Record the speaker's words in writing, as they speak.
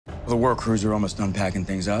The work crews are almost done packing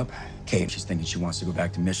things up. Kate, she's thinking she wants to go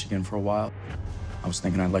back to Michigan for a while. I was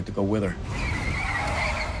thinking I'd like to go with her.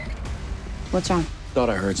 What's wrong? Thought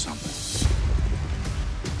I heard something.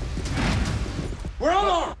 We're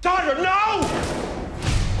on! Dodger, no!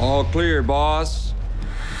 All clear, boss.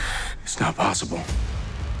 It's not possible.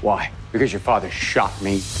 Why? Because your father shot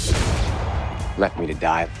me, left me to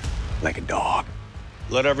die like a dog.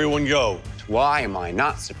 Let everyone go. Why am I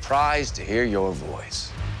not surprised to hear your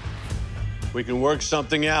voice? We can work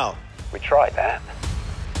something out. We tried that.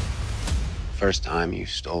 First time you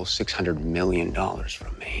stole $600 million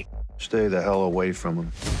from me. Stay the hell away from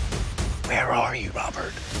him. Where are you,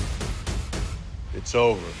 Robert? It's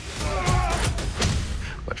over.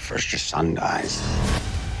 But first your son dies.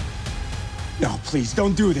 No, please,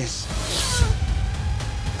 don't do this.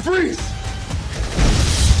 Freeze!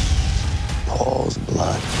 Paul's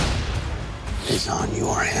blood is on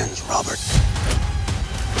your hands, Robert.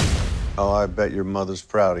 Oh, I bet your mother's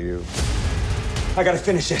proud of you. I gotta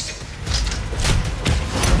finish this.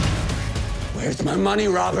 Where's my money,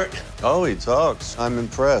 Robert? Oh, he talks. I'm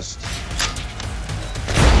impressed.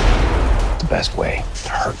 The best way to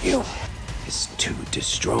hurt you is to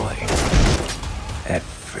destroy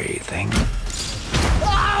everything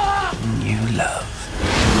you love.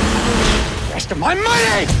 Rest of my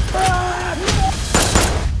money!